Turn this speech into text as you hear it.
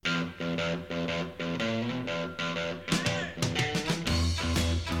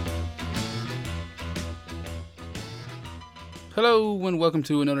Hello and welcome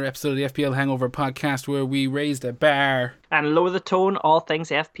to another episode of the FPL Hangover podcast where we raised a bar. And lower the tone, all things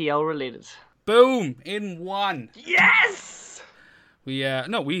FPL related. Boom! In one. Yes! We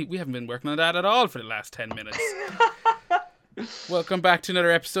haven't been working on that at all for the last 10 minutes. Welcome back to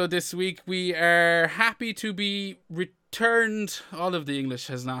another episode this week. We are happy to be returned. All of the English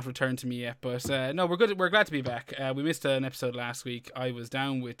has not returned to me yet, but no, we're good. We're glad to be back. We missed an episode last week. I was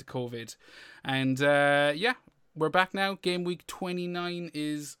down with the COVID, and we're back now. Game week 29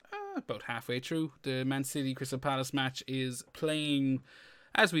 is about halfway through. The Man City Crystal Palace match is playing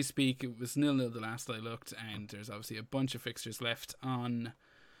as we speak. It was 0-0 the last I looked, and there's obviously a bunch of fixtures left on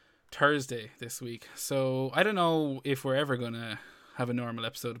Thursday this week. So I don't know if we're ever going to have a normal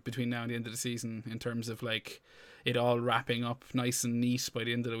episode between now and the end of the season in terms of like it all wrapping up nice and neat by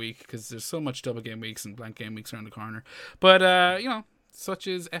the end of the week, because there's so much double game weeks and blank game weeks around the corner. But such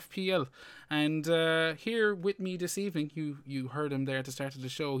is FPL. And here with me this evening, you heard him there at the start of the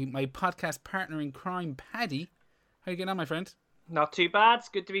show, my podcast partner in crime, Paddy. How you getting on, my friend? Not too bad. It's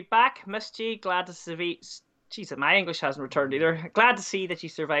good to be back. Missed you. Glad to see. Jeez, my English hasn't returned either. Glad to see that you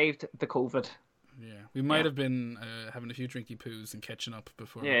survived the COVID. Yeah, we might have been having a few drinky poos and catching up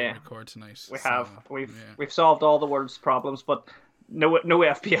before we record tonight. We've solved all the world's problems, but no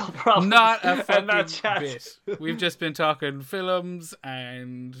FPL problems. Not a fucking bit. We've just been talking films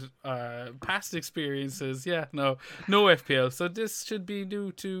and past experiences. Yeah, no FPL. So this should be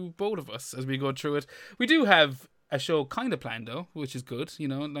new to both of us as we go through it. We do have a show kind of planned though, which is good. You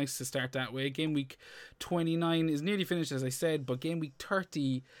know, nice to start that way. Game week 29 is nearly finished, as I said, but game week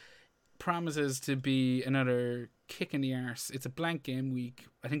 30 promises to be another kick in the arse. It's a blank game week.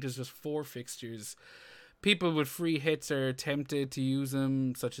 I think there's just 4 fixtures. People with free hits are tempted to use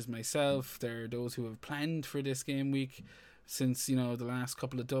them, such as myself. There are those who have planned for this game week since, the last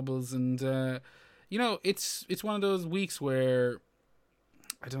couple of doubles, and it's one of those weeks where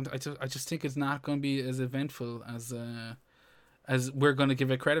I just think it's not going to be as eventful as we're going to give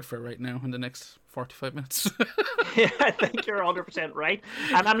it credit for right now in the next 45 minutes. Yeah, I think you're 100% right.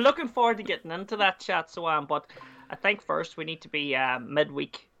 And I'm looking forward to getting into that chat, but I think first we need to be mid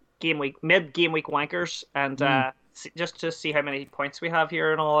game week wankers and just to see how many points we have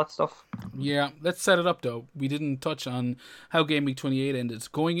here and all that stuff. Yeah, let's set it up though. We didn't touch on how game week 28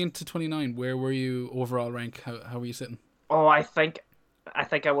 ended. Going into 29, where were you overall rank? How were you sitting? Oh, I think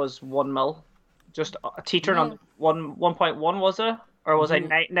I was 1 mil. Just a teacher on 1.1, was it? Or was I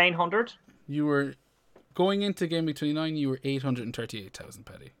 900? You were going into game week 29, you were 838,000,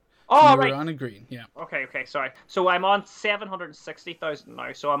 Paddy. Oh, you right. were on a green, yeah. Okay, sorry. So I'm on 760,000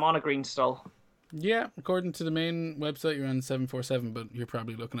 now, so I'm on a green still. Yeah, according to the main website, you're on 747, but you're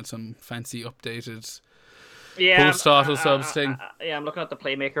probably looking at some fancy updated post-auto subs thing. I'm looking at the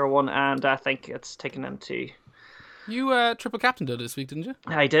Playmaker one, and I think it's taken into... You triple captained it this week, didn't you?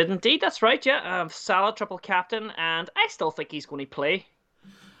 I did indeed, that's right, yeah. Salah triple captain, and I still think he's going to play.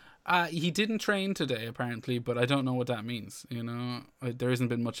 He didn't train today, apparently, but I don't know what that means. There hasn't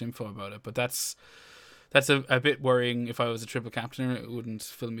been much info about it, but that's a bit worrying. If I was a triple captainer, it wouldn't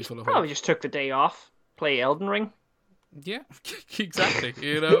fill me full of hope. Probably just took the day off, play Elden Ring. Yeah, exactly.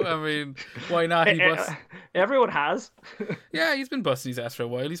 I mean, why not? Everyone has. Yeah, he's been busting his ass for a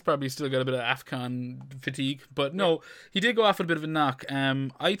while. He's probably still got a bit of AFCON fatigue. But no, he did go off with a bit of a knock.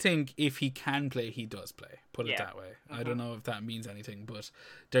 I think if he can play, he does play. Put it that way. I don't know if that means anything, but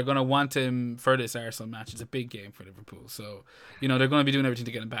they're going to want him for this Arsenal match. It's a big game for Liverpool. So, they're going to be doing everything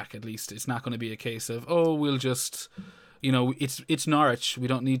to get him back at least. It's not going to be a case of, we'll just... it's Norwich. We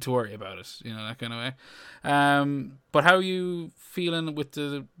don't need to worry about it. That kind of way. But how are you feeling with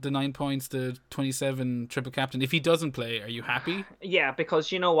the 9 points, the 27 triple captain? If he doesn't play, are you happy? Yeah,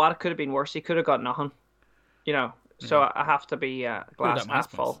 because you know what? It could have been worse. He could have got nothing. So I have to be glass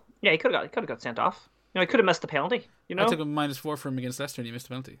half full. Yeah, he could have got sent off. He could have missed the penalty. I took a -4 for him against Leicester and he missed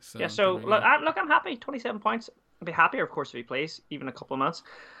the penalty. So yeah, so look, I'm happy. 27 points. I'd be happier, of course, if he plays even a couple of months.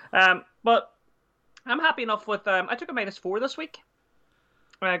 But I'm happy enough with. I took a -4 this week.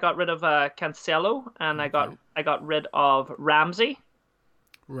 I got rid of Cancelo and I got rid of Ramsey.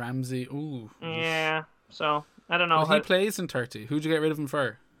 Ooh. Yeah. So I don't know. Well, he plays in 30. Who'd you get rid of him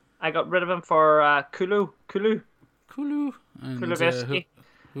for? I got rid of him for Kulu. And Kulusevski.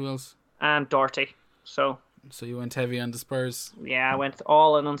 who else? And Doherty. So you went heavy on the Spurs. Yeah, I went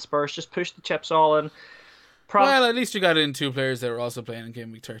all in on Spurs. Just pushed the chips all in. Well, at least you got in 2 players that were also playing in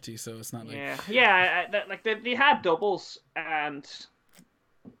game week 30, so it's not like... Yeah. They had doubles and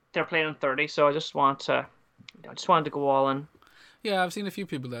they're playing in 30, so I just wanted to go all in. Yeah, I've seen a few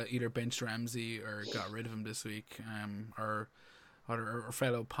people that either benched Ramsey or got rid of him this week, or our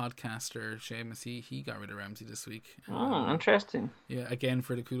fellow podcaster Seamus, he got rid of Ramsey this week. Interesting. Yeah, again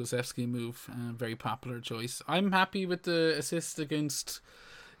for the Kulusevski move, very popular choice. I'm happy with the assist against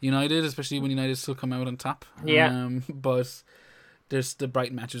United, especially when United still come out on top. Yeah. But there's the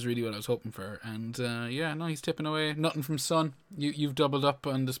Brighton match is really what I was hoping for, and he's tipping away. Nothing from Son. You've doubled up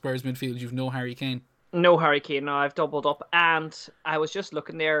on the Spurs midfield. You've no Harry Kane. No Harry Kane. No, I've doubled up, and I was just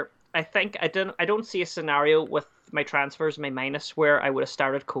looking there. I think I don't see a scenario with my transfers, my minus, where I would have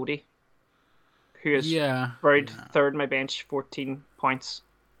started Cody, who is buried third in my bench, 14 points.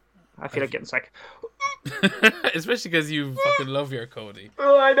 I feel like getting sick. Especially because you fucking love your Cody.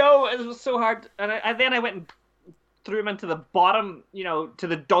 Oh, I know. It was so hard. And then I went and threw him into the bottom, to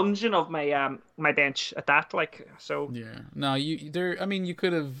the dungeon of my my bench at that. Yeah. No, you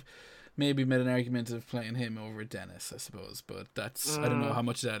could have maybe made an argument of playing him over Dennis, I suppose. But that's, I don't know how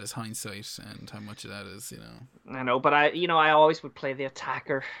much of that is hindsight and how much of that is, I know, but I always would play the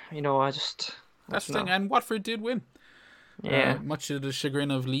attacker. That's the thing. And Watford did win. Yeah, much to the chagrin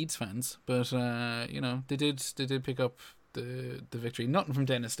of Leeds fans, but they did pick up the victory. Nothing from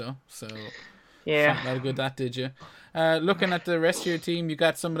Dennis though, so yeah, not a good that did you. Looking at the rest of your team, you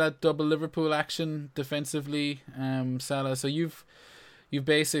got some of that double Liverpool action defensively, Salah. So you've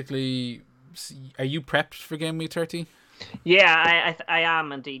basically, are you prepped for game week 30? Yeah, I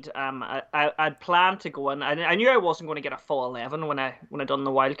am indeed. I'd planned to go in. I knew I wasn't going to get a full 11 when I done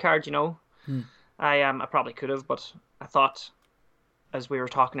the wild card. I probably could have, but I thought, as we were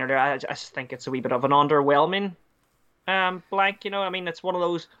talking earlier, I just think it's a wee bit of an underwhelming blank. It's one of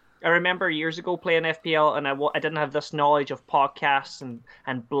those. I remember years ago playing FPL, and I didn't have this knowledge of podcasts and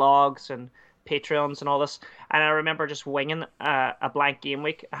blogs and Patreons and all this, and I remember just winging a blank game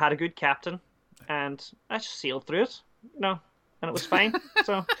week. I had a good captain, and I just sailed through it, and it was fine.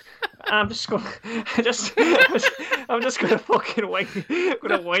 So I'm just going. I'm just going to fucking wing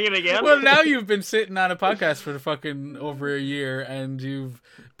it again. Well, now you've been sitting on a podcast for fucking over a year, and you've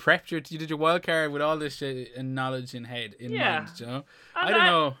prepped you did your wild card with all this shit and knowledge in mind. I don't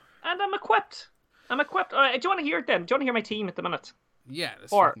know. And I'm equipped. All right, do you want to hear it then? Do you want to hear my team at the minute? Yeah.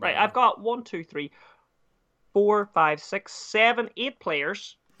 Right, I've got 1, 2, 3, 4, 5, 6, 7, 8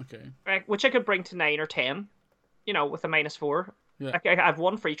 players. Okay. Right, which I could bring to 9 or 10. With a -4. Yeah. I have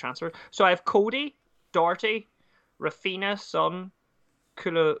one free transfer. So I have Cody, Doherty, Rafinha, Son,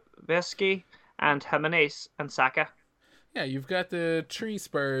 Kulusevski, and Jimenez and Saka. Yeah, you've got the 3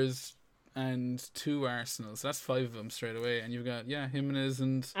 Spurs and 2 Arsenal, so that's 5 of them straight away. And you've got Jimenez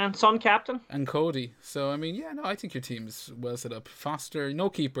and Son captain and Cody. So I think your team's well set up. Foster, no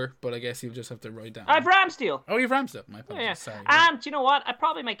keeper, but I guess you'll just have to write down. I've Ramsdale. Oh, you've Ramsdale. My apologies. Yeah. Sorry. And you know what? I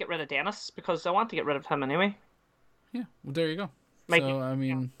probably might get rid of Dennis because I want to get rid of him anyway. Yeah. Well, there you go.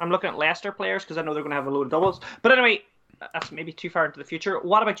 I'm looking at Leicester players because I know they're going to have a load of doubles. But anyway, that's maybe too far into the future.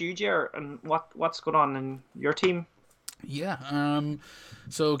 What about you, Jer? And what's going on in your team? Yeah.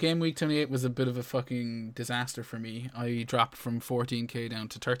 So game week 28 was a bit of a fucking disaster for me. I dropped from 14k down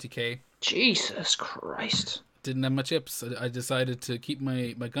to 30k. Jesus Christ. Didn't have my chips. I decided to keep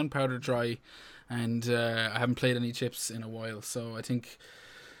my gunpowder dry, and I haven't played any chips in a while. So I think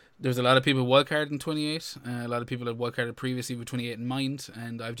there's a lot of people wildcarded in 28. A lot of people had wildcarded previously with 28 in mind,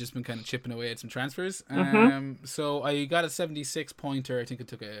 and I've just been kind of chipping away at some transfers. So I got a 76 pointer. I think it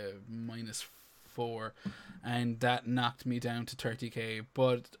took a -4, and that knocked me down to 30k.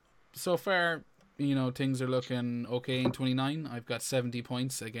 But so far, things are looking okay in 29. I've got 70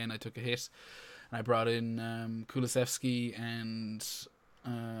 points. Again, I took a hit, and I brought in Kulusevski and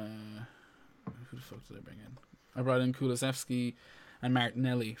who the fuck did I bring in? I brought in Kulusevski and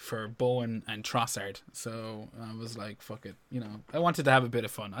Martinelli for Bowen and Trossard. So I was like, fuck it. I wanted to have a bit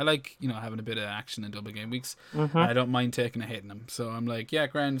of fun. I like, having a bit of action in double game weeks. I don't mind taking a hit in them. So I'm like, yeah,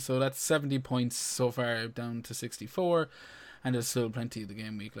 grand. So that's 70 points so far, down to 64. And there's still plenty of the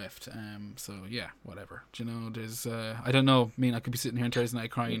game week left. So yeah, whatever. There's, I don't know. I could be sitting here on Thursday night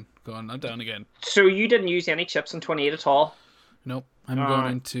crying, going, I'm down again. So you didn't use any chips in 28 at all? Nope. I'm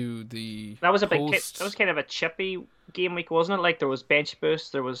going into the That was kind of a chippy game week, wasn't it? Like there was bench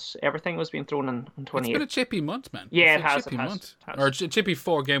boost, there was everything was being thrown in 28. It's been a chippy month, man. Yeah, it has. Or chippy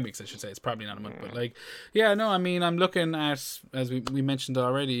 4 game weeks, I should say. It's probably not a month, but I'm looking at, as we mentioned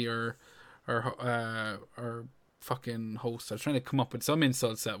already, or fucking host. I was trying to come up with some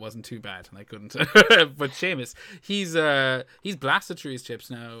insults that wasn't too bad, and I couldn't. But Seamus, he's blasted through his chips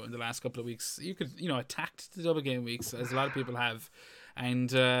now in the last couple of weeks. You could, attacked the double game weeks, as a lot of people have, and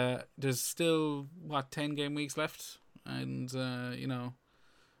there's still 10 game weeks left, and a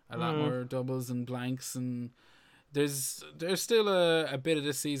lot more doubles and blanks, and there's still a bit of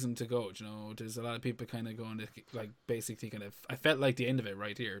this season to go. You know, there's a lot of people kind of going to like basically kind of. I felt like the end of it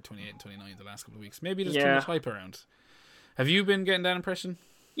right here, 28 and 29, the last couple of weeks. Maybe there's too much hype around. Have you been getting that impression?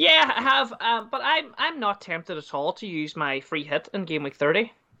 Yeah, I have. But I'm not tempted at all to use my free hit in game week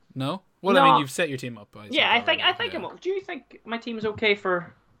 30. No. Well, No. I mean, you've set your team up. I think I'm. Do you think my team is okay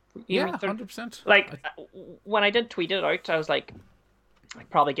for? Yeah, 100%. Like when I did tweet it out, I was like, I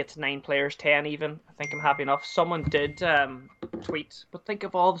probably get to 9 players, 10 even. I think I'm happy enough. Someone did tweet, but think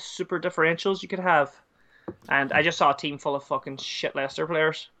of all the super differentials you could have. And I just saw a team full of fucking shit Leicester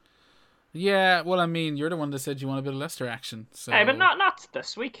players. Yeah, well, I mean, you're the one that said you want a bit of Leicester action. So. Hey, but not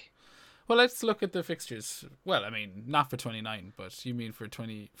this week. Well, let's look at the fixtures. Well, I mean, not for 29, but you mean for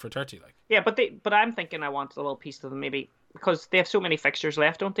 30, like. Yeah, but I'm thinking I want a little piece of them maybe because they have so many fixtures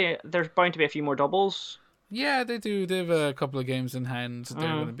left, don't they? There's bound to be a few more doubles. Yeah, they do. They have a couple of games in hand. They're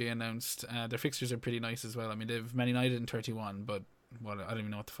going to be announced. Their fixtures are pretty nice as well. I mean, they have Man United in 31, but well, I don't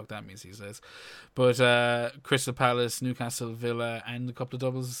even know what the fuck that means these days. But Crystal Palace, Newcastle, Villa, and a couple of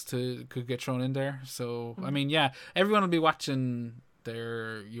doubles could get thrown in there. So I mean, yeah, everyone will be watching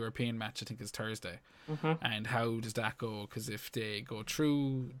their European match. I think is Thursday. And how does that go? Because if they go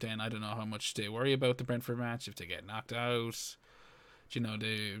through, then I don't know how much they worry about the Brentford match. If they get knocked out, you know,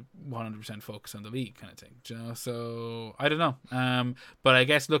 they 100% focus on the league kind of thing. You know, so I don't know. But I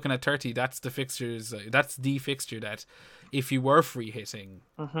guess looking at 30, that's the fixtures. That's the fixture that, if you were free hitting,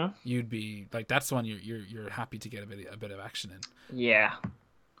 you'd be like, that's the one you're happy to get a bit of action in. Yeah.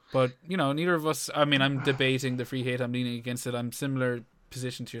 But you know, neither of us. I mean, I'm debating the free hit. I'm leaning against it. I'm similar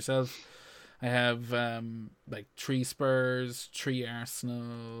position to yourself. I have like 3 Spurs, 3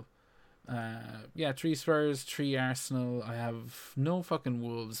 Arsenal. 3 Spurs, 3 Arsenal. I have no fucking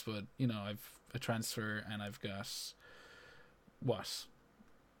Wolves, but you know, I've a transfer and I've got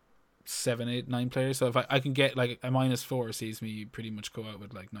 7, 8, 9 players. So if I can get like a -4, sees me pretty much go out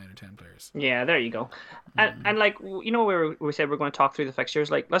with like 9 or 10 players. Yeah, there you go. And like, you know, we said we're going to talk through the fixtures.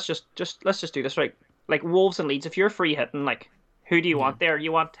 Like, let's just do this right. Like Wolves and Leeds. If you're free hitting, like, who do you want there?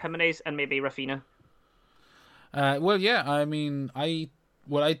 You want Jimenez and maybe Rafinha. Well, yeah. I mean, I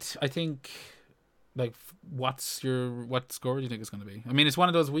think, like, what score do you think it's going to be? I mean, it's one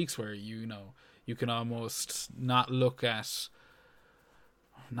of those weeks where you can almost not look at.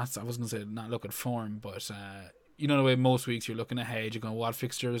 I was going to say not look at form, but you know the way most weeks you're looking ahead, you're going what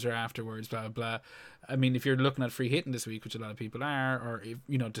fixtures are afterwards, blah blah blah. I mean, if you're looking at free hitting this week, which a lot of people are, or if,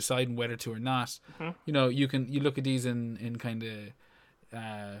 you know, deciding whether to or not, you know, you look at these in kind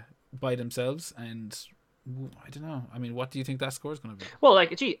of by themselves, and I don't know. I mean, what do you think that score is going to be? Well,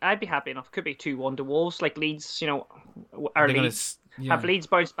 like, gee, I'd be happy enough. Could be 2-1 to Wolves. Like Leeds, you know, have Leeds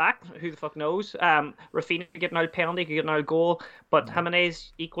bounced back? Who the fuck knows? Rafinha getting out penalty, could get an out goal, but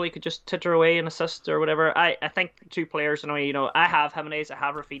Jimenez equally could just titter away an assist or whatever. I think 2 players. Anyway, you know, I have Jimenez, I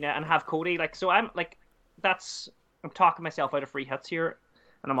have Rafinha, and I have Cody. Like, so I'm like, I'm talking myself out of free hits here.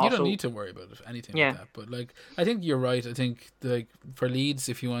 And you don't need to worry about anything like that. But like, I think you're right. I think like for Leeds,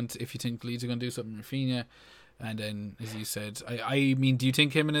 if you think Leeds are going to do something, Rafinha, and then as you said, I mean, do you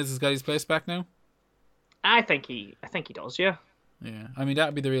think Jimenez has got his place back now? I think he does. Yeah. Yeah, I mean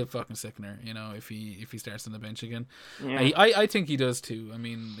that'd be the real fucking sickener, you know, if he starts on the bench again. Yeah. I think he does too. I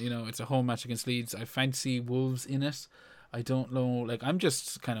mean, you know, it's a home match against Leeds. I fancy Wolves in it. I don't know. Like, I'm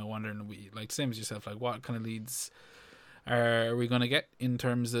just kind of wondering, like, same as yourself, like, what kind of Leeds are we going to get in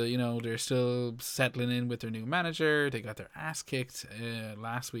terms of, you know, they're still settling in with their new manager. They got their ass kicked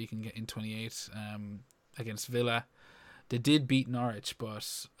last week in 28 against Villa. They did beat Norwich,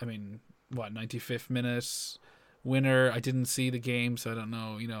 but, I mean, 95th minute winner. I didn't see the game, so I don't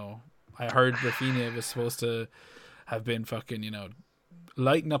know. You know, I heard Rafinha was supposed to have been fucking, you know,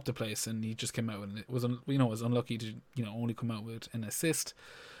 lighting up the place, and he just came out and it was unlucky to, you know, only come out with an assist.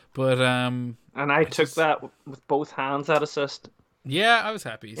 But and I took that with both hands, that assist. Yeah, I was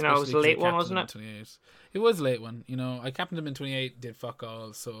happy. You know, it was a late one, wasn't it? 28. It was a late one. You know, I captained him in 28, did fuck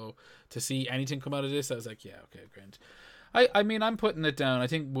all. So to see anything come out of this, I was like, yeah, okay, great. I mean, I'm putting it down. I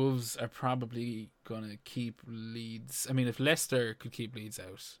think Wolves are probably going to keep Leeds. I mean, if Leicester could keep Leeds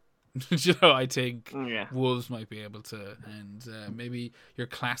out, you know, I think Wolves might be able to. And maybe your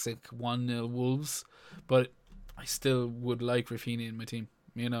classic 1-0 Wolves. But I still would like Rafinha in my team.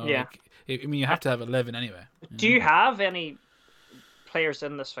 You know, like, I mean, you have to have 11 anyway. Do you have any players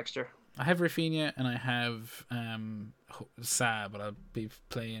in this fixture? I have Rafinha and I have Sa, but I'll be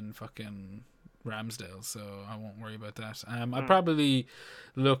playing fucking Ramsdale, so I won't worry about that. I probably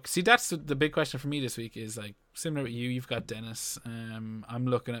see, that's the big question for me this week is, like, similar with you've got Dennis. I'm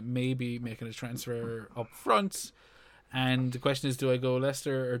looking at maybe making a transfer up front, and the question is, do I go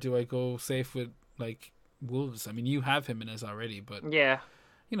Leicester or do I go safe with, like, Wolves. I mean, you have him in us already, but Yeah.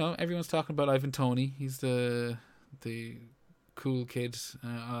 everyone's talking about Ivan Toney. He's the cool kid.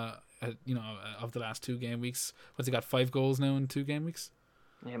 Of the last 2 game weeks. What's he got? 5 goals now in 2 game weeks.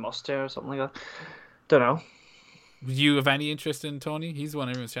 Yeah, must do or something like that. Don't know. Do you have any interest in Tony? He's the one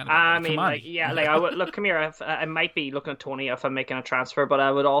everyone's chatting about. I mean, I would look. Come here. I might be looking at Tony if I'm making a transfer, but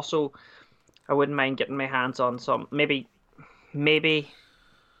I wouldn't mind getting my hands on some. Maybe. You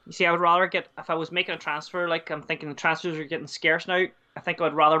see, I would rather get if I was making a transfer. Like I'm thinking, the transfers are getting scarce now. I think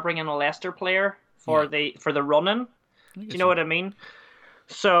I'd rather bring in a Leicester player for the running. Do you know what I mean?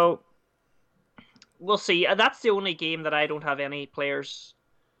 So we'll see. That's the only game that I don't have any players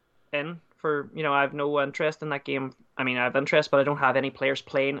in. I have no interest in that game. I mean, I have interest, but I don't have any players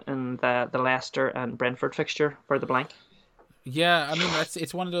playing in the Leicester and Brentford fixture for the blank. Yeah, I mean,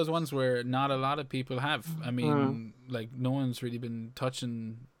 it's one of those ones where not a lot of people have. I mean, like no one's really been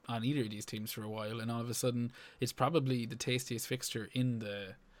touching on either of these teams for a while, and all of a sudden, it's probably the tastiest fixture in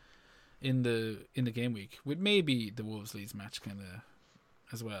the game week, with maybe the Wolves Leeds match kind of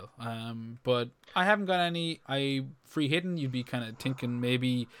as well. But I haven't got any. Free hitting. You'd be kind of thinking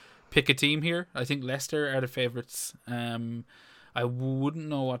maybe pick a team here. I think Leicester are the favourites. I wouldn't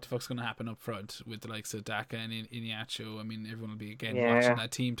know what the fuck's going to happen up front with the likes of Daka and Iheanacho. I mean, everyone will be watching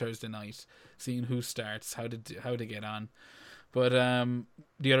that team Thursday night, seeing who starts, how to get on. But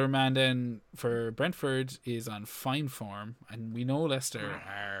the other man then for Brentford is on fine form, and we know Leicester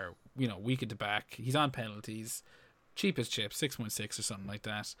are weak at the back. He's on penalties, cheap as chips, 6.6 or something like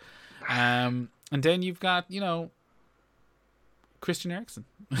that. And then you've got Christian Eriksen,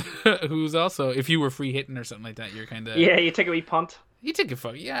 who's also, if you were free hitting or something like that, you're kind of you take a wee punt. You take a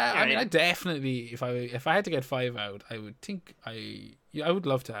fuck, I mean, I definitely, if I had to get 5 out, I would think I would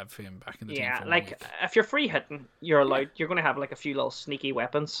love to have him back in the team. Yeah, like if you're free hitting, you're allowed. You're going to have like a few little sneaky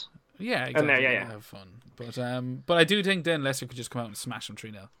weapons. Yeah, exactly. Have fun, but I do think then Leicester could just come out and smash them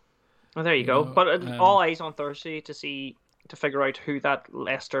 3-0. Oh, there you go. But all eyes on Thursday to figure out who that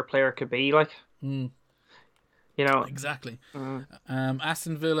Leicester player could be. Like. Exactly.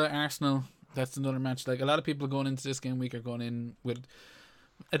 Aston Villa, Arsenal. That's another match. Like a lot of people going into this game week are going in with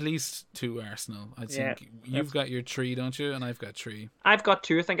at least 2 Arsenal. I think you've got your 3, don't you? And I've got 3. I've got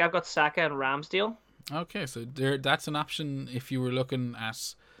 2. I think I've got Saka and Ramsdale. Okay, so that's an option if you were looking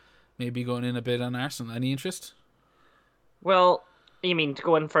at maybe going in a bit on Arsenal. Any interest? Well, you mean to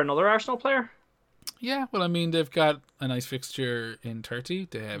go in for another Arsenal player? Yeah, well, I mean, they've got a nice fixture in 30.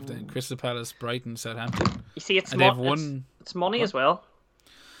 They have then Crystal Palace, Brighton, Southampton. You see, it's money as well.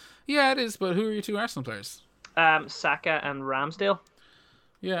 Yeah, it is, but who are your 2 Arsenal players? Saka and Ramsdale.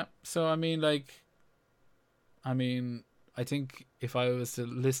 Yeah, so I think if I was to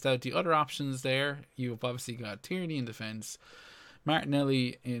list out the other options there, you've obviously got Tierney in defence.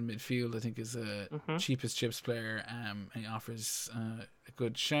 Martinelli in midfield, I think, is a cheapest chips player. And he offers a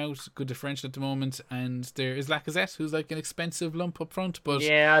good shout, good differential at the moment. And there is Lacazette, who's like an expensive lump up front. But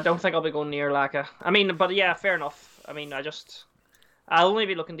yeah, I don't think I'll be going near Laka. I mean, but yeah, fair enough. I mean, I'll only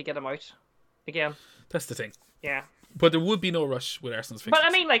be looking to get him out again. That's the thing. Yeah. But there would be no rush with Arsenal's fixtures.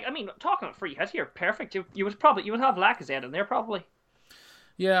 But I mean, talking about free hit here, perfect. You would have Lacazette in there probably.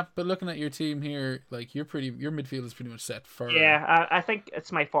 Yeah, but looking at your team here, like your midfield is pretty much set for. Yeah, I think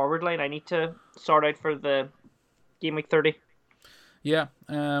it's my forward line I need to sort out for the game week 30. Yeah,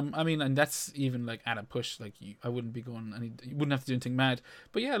 I mean, and that's even like at a push. Like I wouldn't be going, you wouldn't have to do anything mad.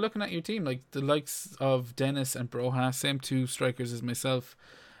 But yeah, looking at your team, like the likes of Dennis and Broha, same 2 strikers as myself.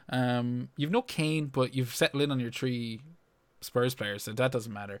 You've no Kane, but you've settled in on your 3 Spurs players, so that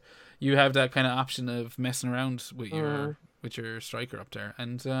doesn't matter. You have that kind of option of messing around with your striker up there,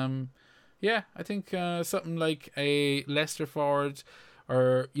 and I think something like a Leicester forward,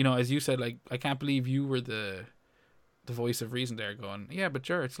 or as you said, like I can't believe you were the voice of reason there, going, yeah, but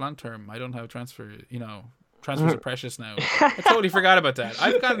sure, it's long term. I don't have a transfer. Transfers are precious now. I totally forgot about that.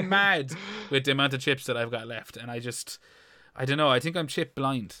 I've gotten mad with the amount of chips that I've got left, and I don't know. I think I'm chip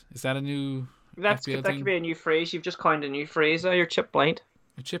blind. Is that a new? That could be a new phrase. You've just coined a new phrase. You're chip blind.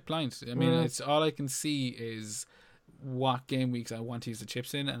 You're chip blind. I mean, it's all I can see is what game weeks I want to use the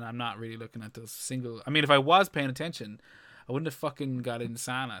chips in, and I'm not really looking at those single. I mean, if I was paying attention, I wouldn't have fucking got in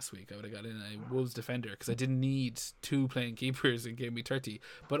San last week. I would have got in a Wolves defender because I didn't need 2 playing keepers in game week 30.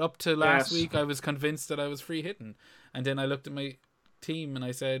 But up to last week, I was convinced that I was free hitting, and then I looked at my team and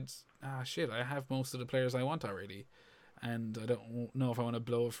I said, shit, I have most of the players I want already, and I don't know if I want to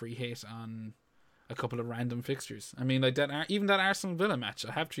blow a free hit on a couple of random fixtures. I mean, like even that Arsenal Villa match,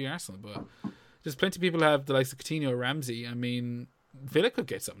 I have 3 Arsenal, but there's plenty of people who have the likes of Coutinho or Ramsey. I mean, Villa could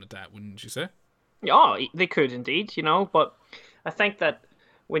get something at that, wouldn't you say? Yeah, they could indeed, but I think that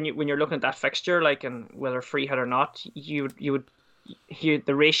when you're looking at that fixture, like, and whether free hit or not, the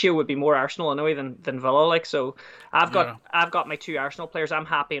ratio would be more Arsenal anyway than Villa. Like, so I've got my two Arsenal players. I'm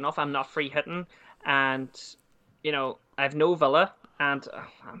happy enough. I'm not free hitting, and I've no Villa, and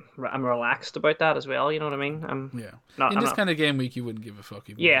I'm relaxed about that as well. You know what I mean? In this kind of game week, you wouldn't give a fuck.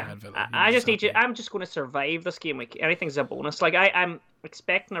 If you had Villa. I just need to. I'm just going to survive this game week. Anything's a bonus. Like, I'm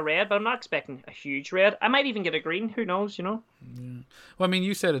expecting a red, but I'm not expecting a huge red. I might even get a green. Who knows? Yeah. Well, I mean,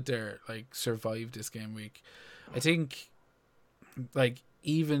 you said it there. Like, survive this game week. I think, like,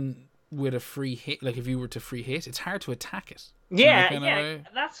 even with a free hit, like if you were to free hit, it's hard to attack it. Yeah,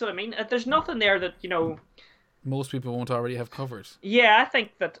 that's what I mean. There's nothing there that most people won't already have covered. Yeah, I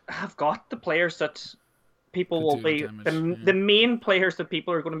think that I've got the players that people will be the main players that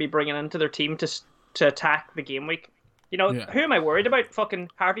people are going to be bringing into their team to attack the game week. Who am I worried about? Fucking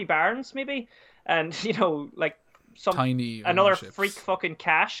Harvey Barnes maybe, and like some tiny another freak fucking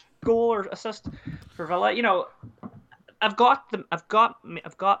cash goal or assist for Villa. I've got them. I've got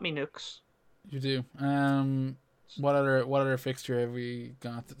me nooks. You do. What other fixture have we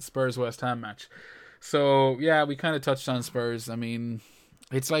got? The Spurs West Ham match. So yeah, we kind of touched on Spurs. I mean,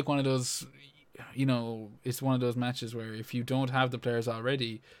 it's like one of those, it's one of those matches where if you don't have the players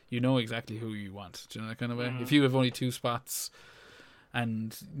already, you know exactly who you want. Do you know that kind of way? Mm-hmm. If you have only 2 spots,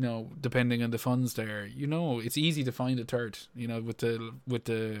 and depending on the funds there, it's easy to find a third. With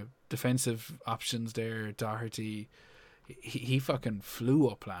the defensive options there, Doherty. He fucking flew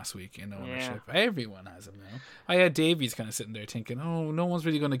up last week in ownership. Yeah. Everyone has him now. I had Davies kind of sitting there thinking, oh, no one's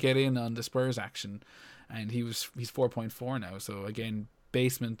really going to get in on the Spurs action, and he's 4.4 now. So again,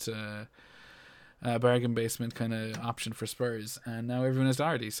 bargain basement kind of option for Spurs, and now everyone has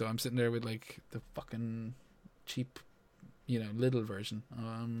Doherty. So I'm sitting there with like the fucking cheap, little version.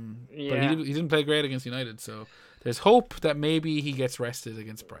 But he didn't play great against United, so there's hope that maybe he gets rested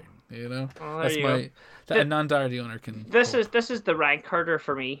against Brighton. A non-Doherty owner can. This is the rank herder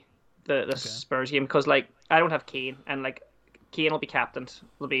for me, the Spurs game, because like I don't have Kane, and like Kane will be captained.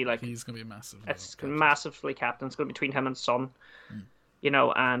 It'll be like he's gonna be massive. It's massively captained. It's gonna be between him and Son.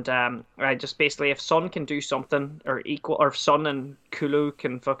 And I just basically, if Son can do something or equal, or if Son and Kulu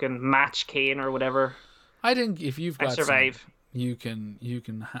can fucking match Kane or whatever, I think if you've got survive, Son, you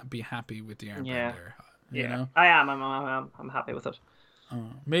can be happy with the armband there. I am. I'm happy with it.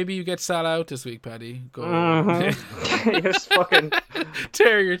 Maybe you get Salah out this week, Paddy. Go just fucking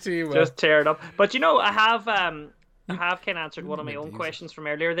tear your team up. Just tear it up. But I have kind of answered one of my own questions from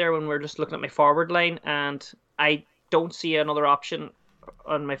earlier there when we were just looking at my forward line, and I don't see another option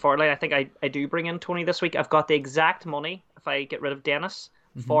on my forward line. I think I do bring in Tony this week. I've got the exact money if I get rid of Dennis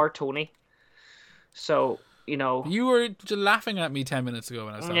for Tony. So you were laughing at me 10 minutes ago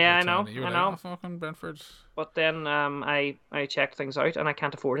when I was talking about Tony. You were like, fucking Brentford. But then I checked things out, and I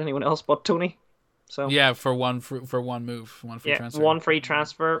can't afford anyone else but Tony. So yeah, for one move, one free transfer. One free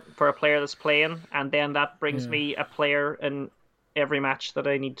transfer for a player that's playing, and then that brings me a player in every match that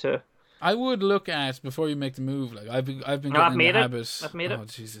I need to. I would look at before you make the move. Like I've been getting in the habit. I've made it. Oh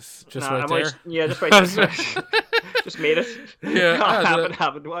Jesus! Just right there. Just right there. Just made it. Yeah.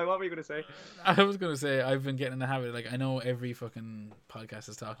 Happened. What were you going to say? I was going to say I've been getting in the habit. Like I know every fucking podcast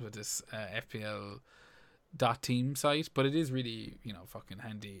is talking about this FPL.team site, but it is really fucking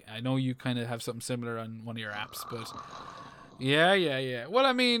handy. I know you kind of have something similar on one of your apps, but yeah. Well,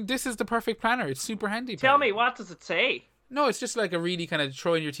 I mean, this is the perfect planner. It's super handy. Tell me, what does it say? No, it's just like a really kind of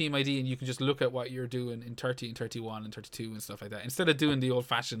throw in your team ID, and you can just look at what you're doing in 30 and 31 and 32 and stuff like that. Instead of doing the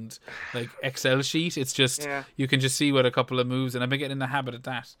old-fashioned like Excel sheet, it's just you can just see what a couple of moves, and I've been getting in the habit of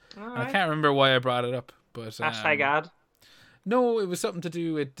that. Right. I can't remember why I brought it up, but hashtag ad. No, it was something to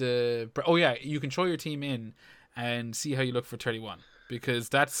do with you can throw your team in and see how you look for 31. Because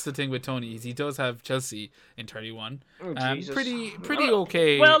that's the thing with Tony, is he does have Chelsea in 31. Pretty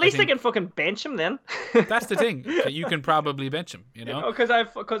okay. Well, at least I can fucking bench him then. That's the thing. You can probably bench him, Because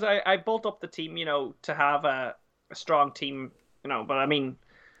I built up the team, to have a strong team, but I mean,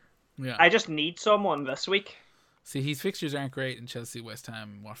 I just need someone this week. See, his fixtures aren't great in Chelsea, West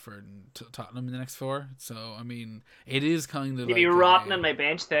Ham, Watford, and Tottenham in the next 4. So, I mean, it is kind of You'd be rotting on my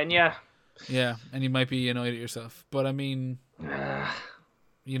bench then, yeah. Yeah, and you might be annoyed at yourself. But, I mean, I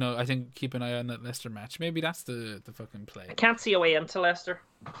think keep an eye on that Leicester match. Maybe that's the fucking play. I can't see a way into Leicester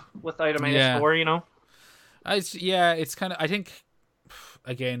without a -4, It's kind of, I think,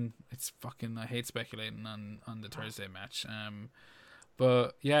 again, it's fucking, I hate speculating on the Thursday match.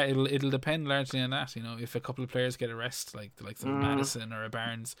 But yeah, it'll depend largely on that. If a couple of players get a rest, like the likes of Maddison or a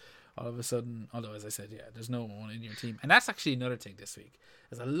Barnes, all of a sudden, although as I said, there's no one in your team, and that's actually another thing this week.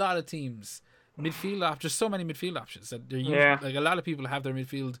 There's a lot of teams midfield options. So many midfield options that they're Yeah. like a lot of people have their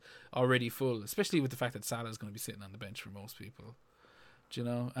midfield already full, especially with the fact that Salah is going to be sitting on the bench for most people. Do you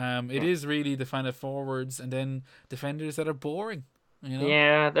know? It is really the kind of forwards and then defenders that are boring. You know?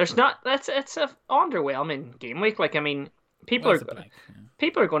 Yeah, there's not. It's a underwhelming game week. Like, I mean, people Well, are it's a blank. Yeah.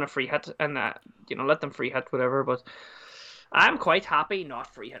 people are going to free hit and let them free hit whatever. But I'm quite happy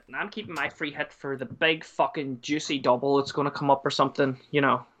not free hitting. I'm keeping my free hit for the big fucking juicy double that's going to come up or something.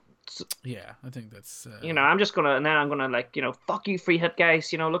 Yeah, I think that's. I'm just gonna and then I'm gonna fuck you free hit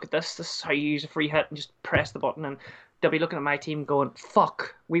guys. Look at this. This is how you use a free hit and just press the button and they'll be looking at my team going,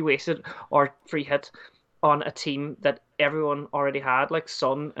 fuck, we wasted our free hit on a team that everyone already had, like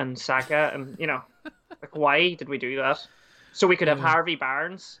Son and Saka, and like why did we do that? So we could have Harvey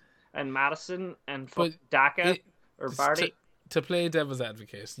Barnes and Madison and Daka or Vardy. To play devil's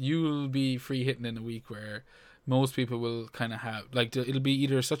advocate, you'll be free hitting in a week where most people will kind of have it'll be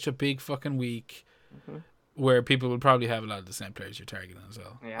either such a big fucking week where people will probably have a lot of the same players you're targeting as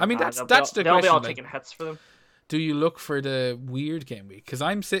well. Yeah, I mean that's the they'll question. Be all taking hits for them. Do you look for the weird game week? Because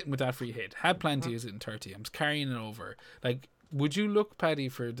I'm sitting with that free hit. Had planned to use it in 30. I'm carrying it over. Like, would you look, Paddy,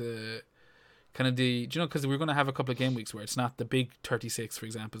 for the kind of the... Do you know, because we're going to have a couple of game weeks where it's not the big 36, for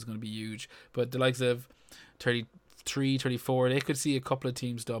example, is going to be huge. But the likes of 33, 34, they could see a couple of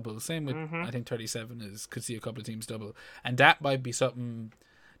teams double. Same with, I think 37 could see a couple of teams double. And that might be something,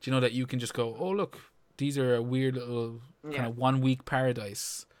 do you know, that you can just go, oh, look, these are a weird little kind of 1 week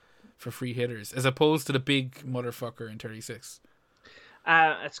paradise for free hitters, as opposed to the big motherfucker in 36.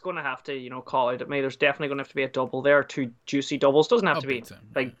 It's going to have to, call out at me. There's definitely going to have to be a double there, 2 juicy doubles. Doesn't have to be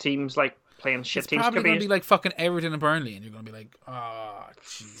teams like playing shit it's teams. It's probably going to be like fucking Everton and Burnley, and you're going to be like, oh,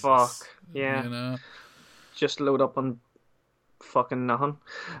 Jesus. Fuck, yeah. Just load up on fucking nothing.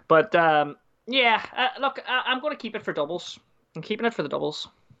 But, look, I'm going to keep it for doubles. I'm keeping it for the doubles.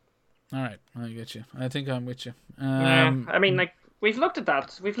 All right, I get you. I think I'm with you. I mean, we've looked at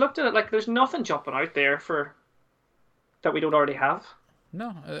that. We've looked at it. There's nothing jumping out there that we don't already have.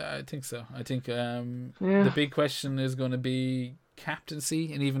 No, I think so. I think the big question is going to be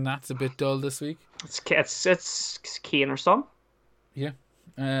captaincy, and even that's a bit dull this week. It's Kane or Son. Yeah,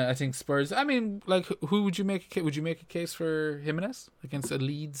 I think Spurs. I mean, who would you make? Would you make a case for Jimenez against a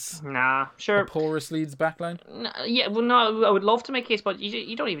Leeds? Nah, sure. A porous Leeds backline. Yeah, well, no, I would love to make a case, but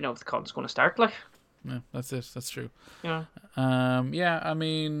you don't even know if the cunt's going to start. Yeah, that's it. That's true. Yeah. Yeah. I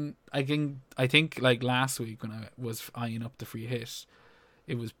mean, I think like last week when I was eyeing up the free hit,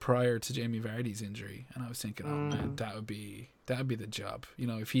 it was prior to Jamie Vardy's injury, and I was thinking, oh man, that would be the job.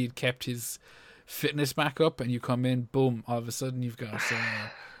 If he had kept his fitness back up, and you come in, boom, all of a sudden you've got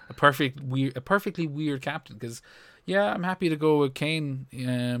a perfectly weird captain. Because I'm happy to go with Kane,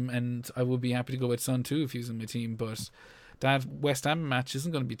 and I would be happy to go with Son too if he was in my team, but that West Ham match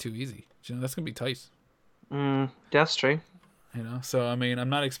isn't going to be too easy. That's going to be tight. That's true. So I mean, I'm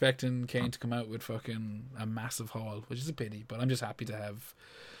not expecting Kane to come out with fucking a massive haul, which is a pity. But I'm just happy to have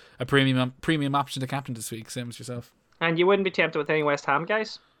a premium option to captain this week, same as yourself. And you wouldn't be tempted with any West Ham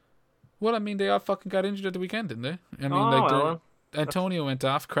guys? Well, I mean, they all fucking got injured at the weekend, didn't they? I mean, Antonio went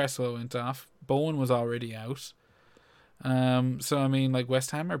off, Cresswell went off, Bowen was already out. So I mean,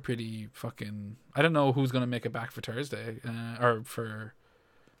 West Ham are pretty fucking. I don't know who's gonna make it back for Thursday, or for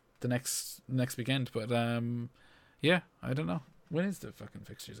the next weekend. But I don't know. When is the fucking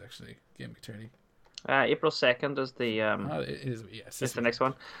fixtures actually? Game week 30. April 2nd is the. It is. Yes, it's the next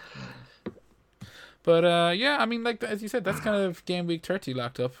one. But I mean, as you said, that's kind of game week 30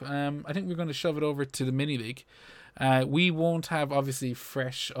 locked up. I think we're going to shove it over to the mini league. We won't have obviously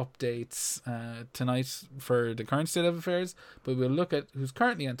fresh updates tonight for the current state of affairs, but we'll look at who's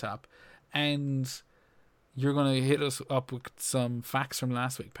currently on top, and you're going to hit us up with some facts from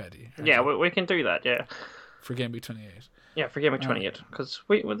last week, Paddy. Yeah, we can do that. Yeah, for game week 28. Yeah, for game week 28, because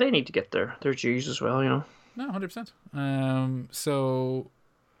they need to get their dues as well. No, 100%. So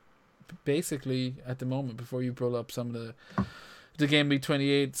basically, at the moment, before you pull up some of the game week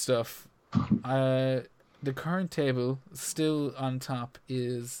 28 stuff, the current table still on top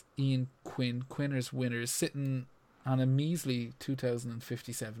is Ian Quinn, Winners, sitting on a measly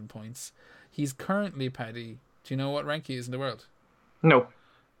 2,057 points. He's currently, Paddy, do you know what rank he is in the world? No.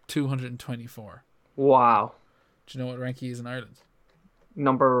 224. Wow. Do you know what rank he is in Ireland?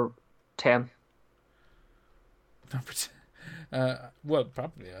 Number 10. Number 10. Well,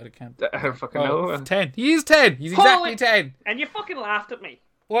 probably. I can't. I don't fucking know. 10. He's 10. He's exactly 10. And you fucking laughed at me.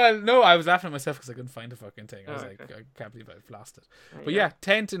 Well, no, I was laughing at myself because I couldn't find the fucking thing. I was I can't believe I've lost it. But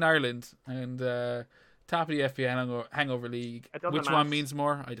 10th in Ireland and top of the FPL Hangover League. Which one means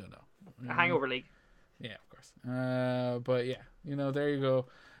more? I don't know. A Hangover League. Yeah, of course. But yeah, there you go.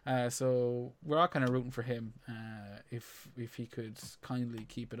 So we're all kind of rooting for him. If he could kindly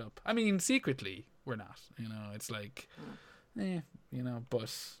keep it up. I mean, secretly we're not. It's like,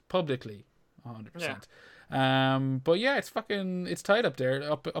 but publicly, 100%. But yeah, it's tied up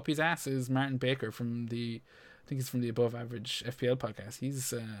there. Up his ass is Martin Baker from I think he's from the Above Average FPL podcast.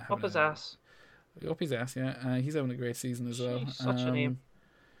 He's up his ass. Up his ass, yeah. He's having a great season as well. Such a name.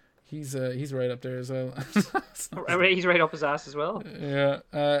 He's right up there as well. He's right up his ass as well. Yeah.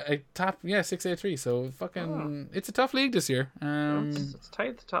 A top 683. So it's a tough league this year. It's tied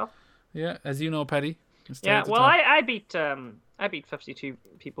at the top. Yeah, as you know, Paddy. Yeah. Well, I beat 52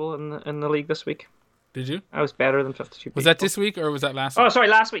 people in the league this week. Did you? I was better than 52 people. Was that this week or was that last week? Oh, sorry,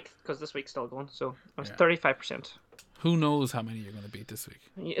 last week, because this week's still going. So I was 35%. Who knows how many you're going to beat this week?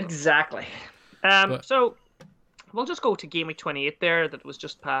 Exactly. So we'll just go to game week 28 there that was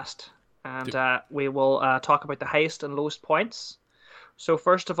just passed. And we will talk about the highest and lowest points. So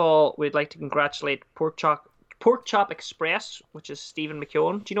first of all, we'd like to congratulate Pork Chop Express, which is Stephen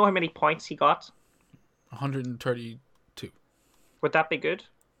McKeown. Do you know how many points he got? 132. Would that be good?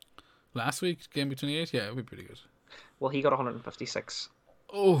 Last week, game week 28? Yeah, it would be pretty good. Well, he got 156.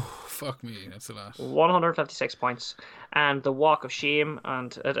 Oh, fuck me. That's a lot. 156 points. And the walk of shame,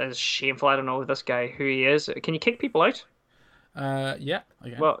 and it is shameful. I don't know this guy, who he is. Can you kick people out? Yeah,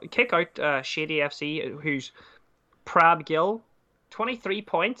 I can. Well, kick out Shady FC, who's Prab Gill. 23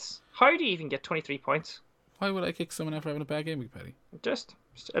 points. How do you even get 23 points? Why would I kick someone after having a bad game week, Paddy?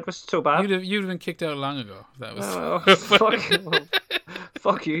 It was so bad. You'd have been kicked out long ago. That was...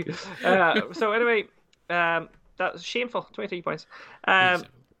 Fuck you. So anyway, that's shameful. 23 points.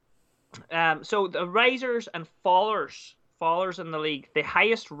 So the risers and fallers in the league. The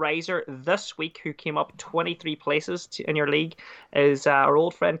highest riser this week, who came up 23 places in your league, is our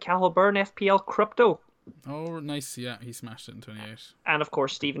old friend Cahill Byrne, FPL Crypto. Oh, nice. Yeah, he smashed it in 28. And of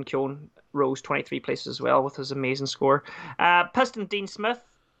course, Stephen Keown rose 23 places as well with his amazing score. Piston Dean Smith,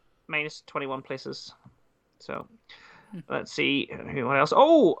 minus 21 places. So let's see what else.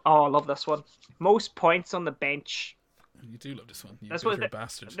 Oh, I love this one. Most points on the bench. You do love this one. You're a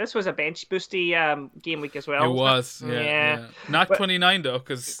bastard. This was a bench boosty game week as well. It was, yeah. Not 29 though,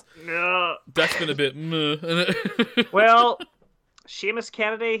 because that's been a bit meh. Well, Seamus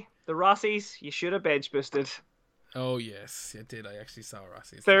Kennedy, the Rossies, you should have bench boosted. Oh yes, you did. I actually saw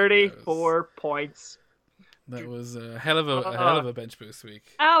Rossies. 34 points. That was a hell of a bench boost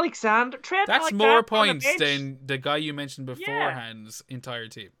week. Trent. That's more points than the guy you mentioned beforehand's entire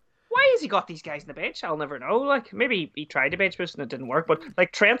team. Why has he got these guys on the bench? I'll never know. Like, maybe he tried to bench boost and it didn't work, but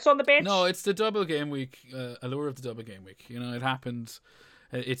like Trent's on the bench. No, it's the double game week. Allure of the double game week. It happens.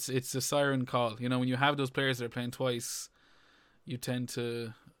 It's a siren call. When you have those players that are playing twice, you tend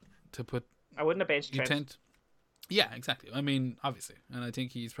to put. I wouldn't have benched Trent. Yeah, exactly. I mean, obviously, and I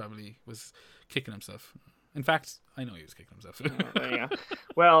think he's probably was kicking himself. In fact, I know he was kicking himself. Yeah.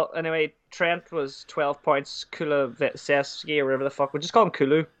 Well, anyway, Trent was 12 points. Kulusevski, or whatever the fuck. We'll just call him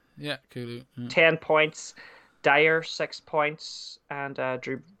Kulu. Yeah, Kulu. Yeah. 10 points. Dyer, 6 points. And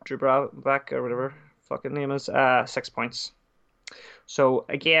Drew Brabeck, or whatever fucking name is, 6 points. So,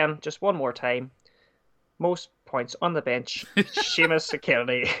 again, just one more time. Most points on the bench. Seamus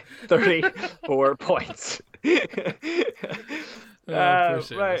Kennedy, 34 points.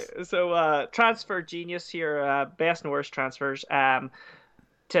 Right, so transfer genius here, best and worst transfers.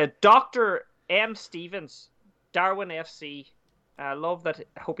 To Dr. M. Stevens, Darwin FC. Love that.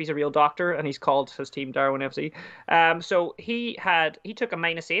 Hope he's a real doctor, and he's called his team Darwin FC. So he took a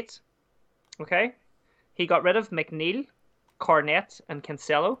 -8. Okay, he got rid of McNeil, Cornet, and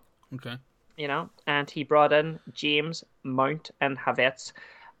Cancelo. Okay, and he brought in James, Mount, and Havertz.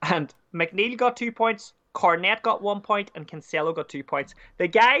 And McNeil got 2 points. Cornet got 1 point and Cancelo got 2 points. The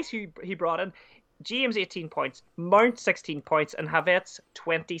guys who he brought in, James 18 points, Mount 16 points, and Havertz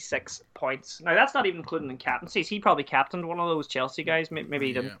 26 points. Now that's not even including in captaincies. He probably captained one of those Chelsea guys. Maybe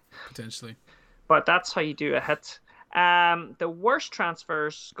he didn't. Yeah, potentially. But that's how you do a hit. The worst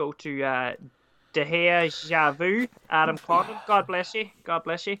transfers go to De Gea, Javu, Adam Cotton. God bless you. God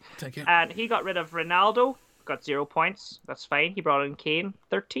bless you. Thank you. And he got rid of Ronaldo, got 0 points. That's fine. He brought in Kane,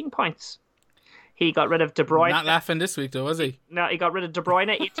 13 points. He got rid of De Bruyne. Not laughing this week, though, was he? No, he got rid of De Bruyne,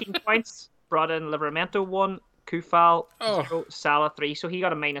 18 points. Brought in Livramento 1, Kufal 0, Salah 3. So he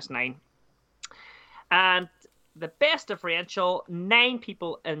got a -9. And the best differential, 9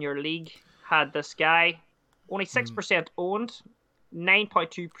 people in your league had this guy. Only 6% owned,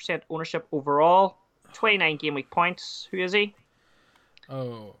 9.2% ownership overall, 29 game week points. Who is he?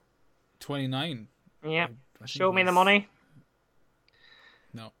 Oh, 29. Yeah. Show me the money.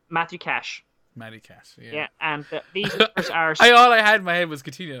 No. Matthew Cash. Matty Cash. Yeah, and these numbers are. All I had in my head was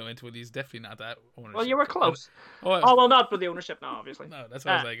Coutinho into he's definitely not that ownership. Well, you were close. Well, well, not with the ownership now, obviously. No, that's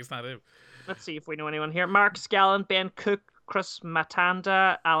what I was like. It's not him. Let's see if we know anyone here. Mark Scallon, Ben Cook, Chris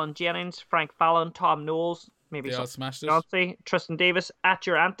Matanda, Alan Jennings, Frank Fallon, Tom Knowles, maybe they all smashed it. Chauncey, Tristan Davis, At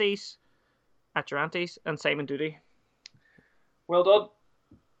Your Aunties, and Simon Doody. Well done.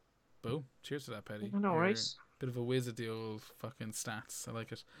 Boom. Cheers to that, Petty. No worries. Bit of a whiz at the old fucking stats. I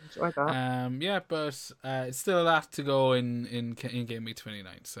like it. Like that. Yeah, but it's still a lot to go in game week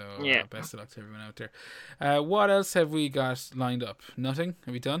 29. So best of luck to everyone out there. What else have we got lined up? Nothing.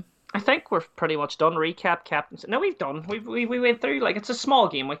 Are we done? I think we're pretty much done. Recap, captains. No, we've done. We went through. Like, it's a small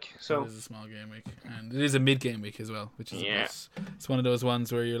game week, so it is a small game week, and it is a mid game week as well, which is it's one of those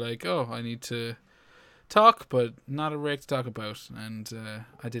ones where you're like, oh, I need to talk, but not a rake to talk about, and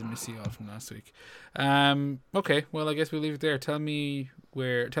I did miss you all from last week. Okay, well, I guess we'll leave it there. Tell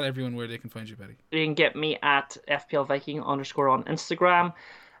everyone where they can find you, Betty. You can get me at FPL Viking _ on Instagram,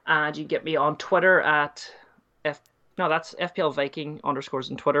 and you can get me on Twitter at that's FPL Viking _ on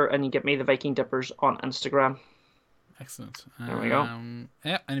Twitter, and you get me the Viking Dippers on Instagram. Excellent. There we go.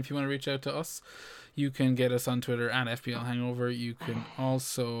 Yeah, and if you want to reach out to us, you can get us on Twitter at FPL Hangover. You can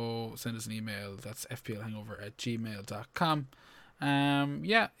also send us an email. That's fplhangover@gmail.com.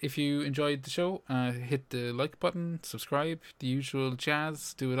 Yeah, if you enjoyed the show, hit the like button, subscribe, the usual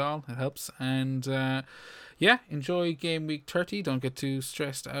jazz. Do it all. It helps. And yeah, enjoy game week 30. Don't get too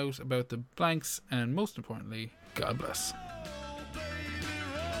stressed out about the blanks. And most importantly, God bless.